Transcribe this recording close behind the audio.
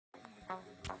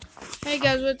Hey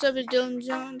guys, what's up? It's Dylan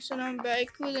Johnson. I'm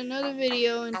back with another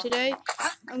video, and today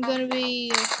I'm gonna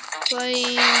be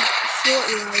playing Short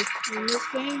Life. In this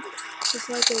game, it's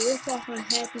like a ripoff on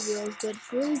Happy Wheels, but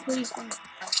it's really pretty fun.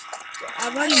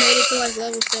 I've already made it to like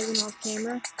level 7 off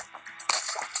camera,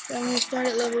 so I'm gonna start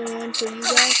at level 1 for you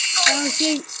guys. Oh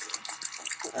shoot!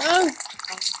 Oh!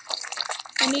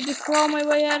 I need to crawl my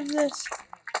way out of this.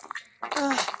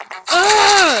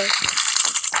 Oh!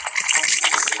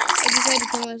 I just had to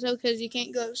kill myself because you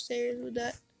can't go upstairs with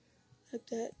that, like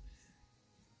that.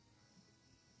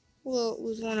 Well,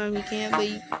 with one arm you can't, but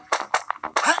you...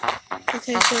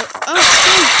 Okay, so... Oh,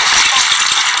 shoot!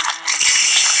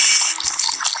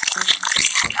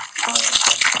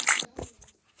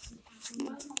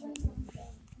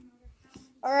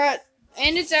 Alright,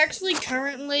 and it's actually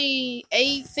currently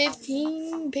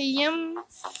 8:15 p.m.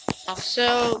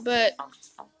 So, but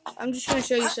I'm just going to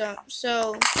show you something.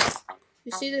 So,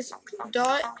 you see this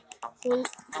dot? We'll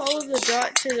follow the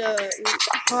dot to the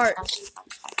hearts.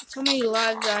 That's how many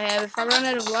lives I have. If I run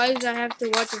out of lives, I have to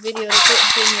watch a video to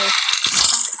continue.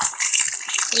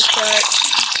 Restart.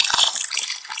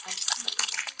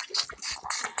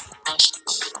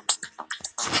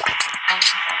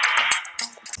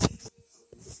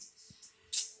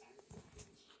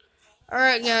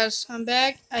 Alright guys, I'm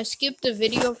back. I skipped the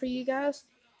video for you guys,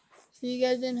 so you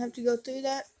guys didn't have to go through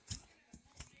that.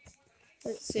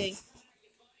 Let's see.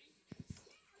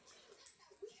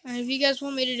 And if you guys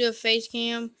want me to do a face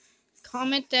cam,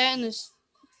 comment that in this.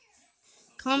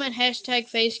 Comment hashtag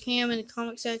face cam in the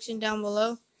comment section down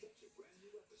below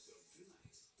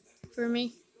for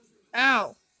me.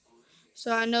 Ow!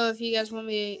 So I know if you guys want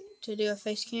me to do a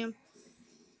face cam.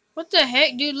 What the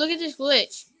heck, dude? Look at this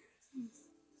glitch.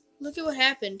 Look at what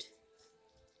happened.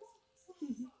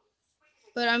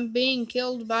 But I'm being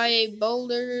killed by a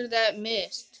boulder that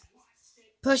missed.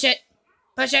 Push it!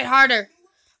 Push it harder!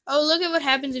 Oh, look at what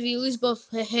happens if you lose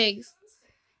both legs.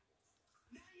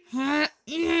 Let's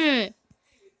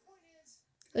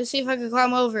see if I can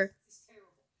climb over.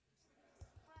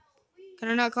 Can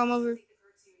I not climb over?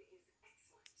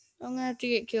 I'm gonna have to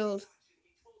get killed.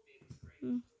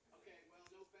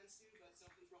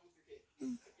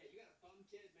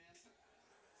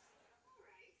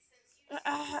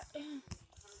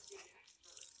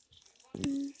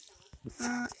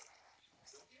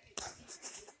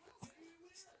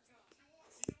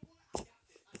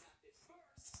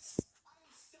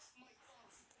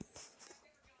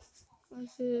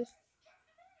 What's this?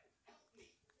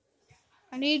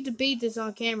 I need to beat this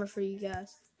on camera for you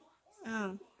guys.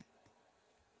 Oh.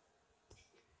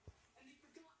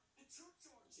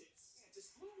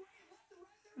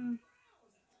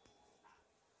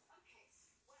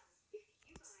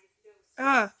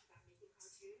 Ah.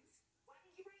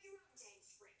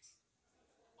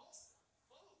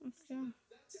 Okay.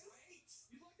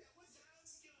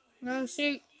 No,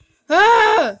 shoot.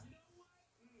 Ah!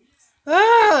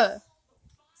 Ah!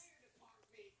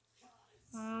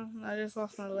 Oh, I just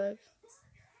lost my leg.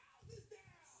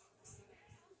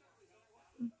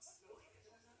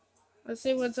 Let's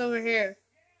see what's over here.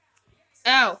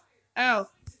 Ow! Ow!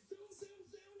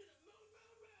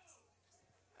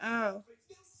 Ow!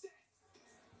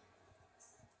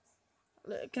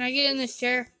 Can I get in this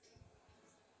chair?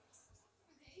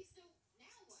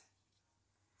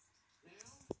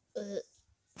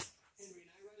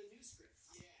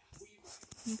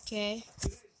 Okay.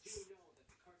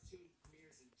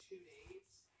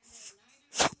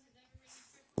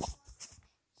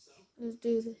 Let's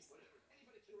do this.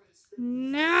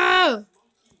 No!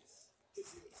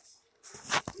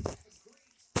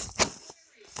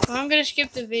 Well, I'm gonna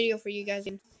skip the video for you guys.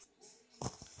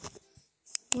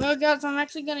 Well, guys, I'm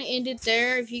actually gonna end it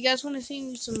there. If you guys want to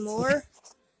see some more,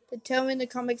 then tell me in the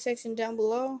comment section down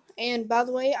below. And by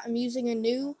the way, I'm using a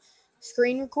new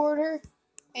screen recorder.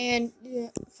 And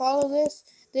follow this.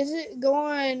 This is go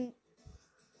on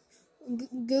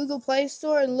Google Play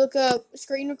Store and look up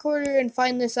screen recorder and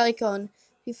find this icon.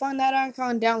 If you find that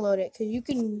icon, download it, because you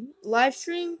can live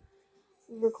stream,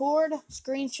 record,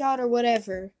 screenshot, or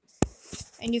whatever,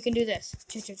 and you can do this.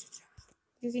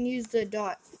 You can use the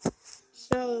dot.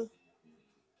 So,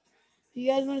 if you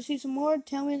guys want to see some more,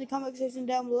 tell me in the comment section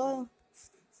down below.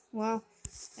 Well,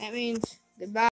 that means goodbye.